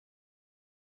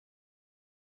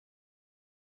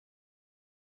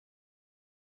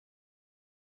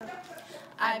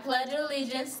I pledge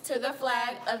allegiance to the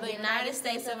flag of the United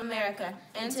States of America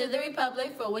and to the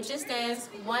republic for which it stands,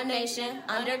 one nation,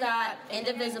 under God,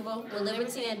 indivisible, with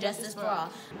liberty and justice for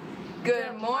all.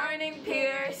 Good morning,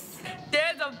 Pierce.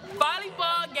 There's a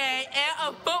volleyball game and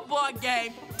a football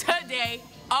game today,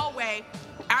 all way,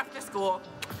 after school.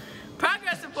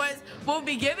 Progress reports will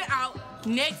be given out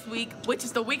next week, which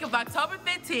is the week of October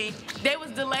 15th. They was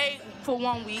delayed for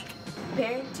 1 week.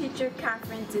 Parent-teacher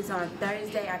conference is on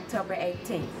Thursday, October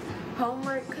 18th.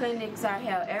 Homework clinics are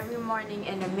held every morning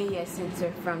in the media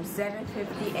center from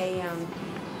 7:50 a.m.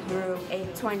 through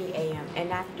 8:20 a.m.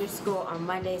 and after school on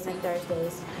Mondays and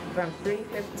Thursdays from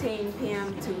 3:15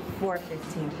 p.m. to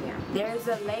 4:15 p.m. There is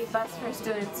a late bus for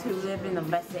students who live in the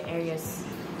busted areas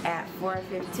at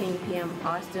 4:15 p.m.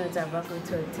 All students are welcome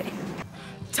to attend.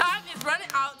 Time is running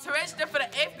out to register for the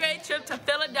 8th grade trip to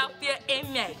Philadelphia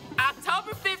in May.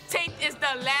 October 15th is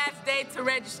the last day to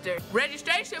register.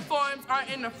 Registration forms are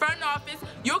in the front office.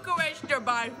 You can register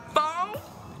by phone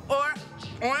or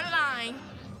online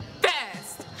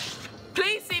fast.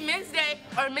 Please see Ms. Day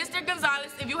or Mr.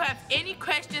 Gonzalez if you have any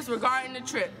questions regarding the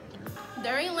trip.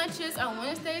 During lunches on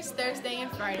Wednesdays, Thursday, and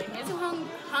Friday, Ms.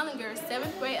 Hollinger's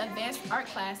 7th grade advanced art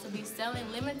class will be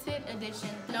selling limited edition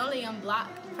linoleum block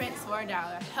prints for $1.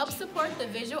 Help support the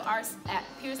visual arts at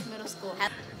Pierce Middle School.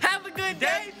 Have a good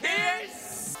day,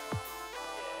 Pierce!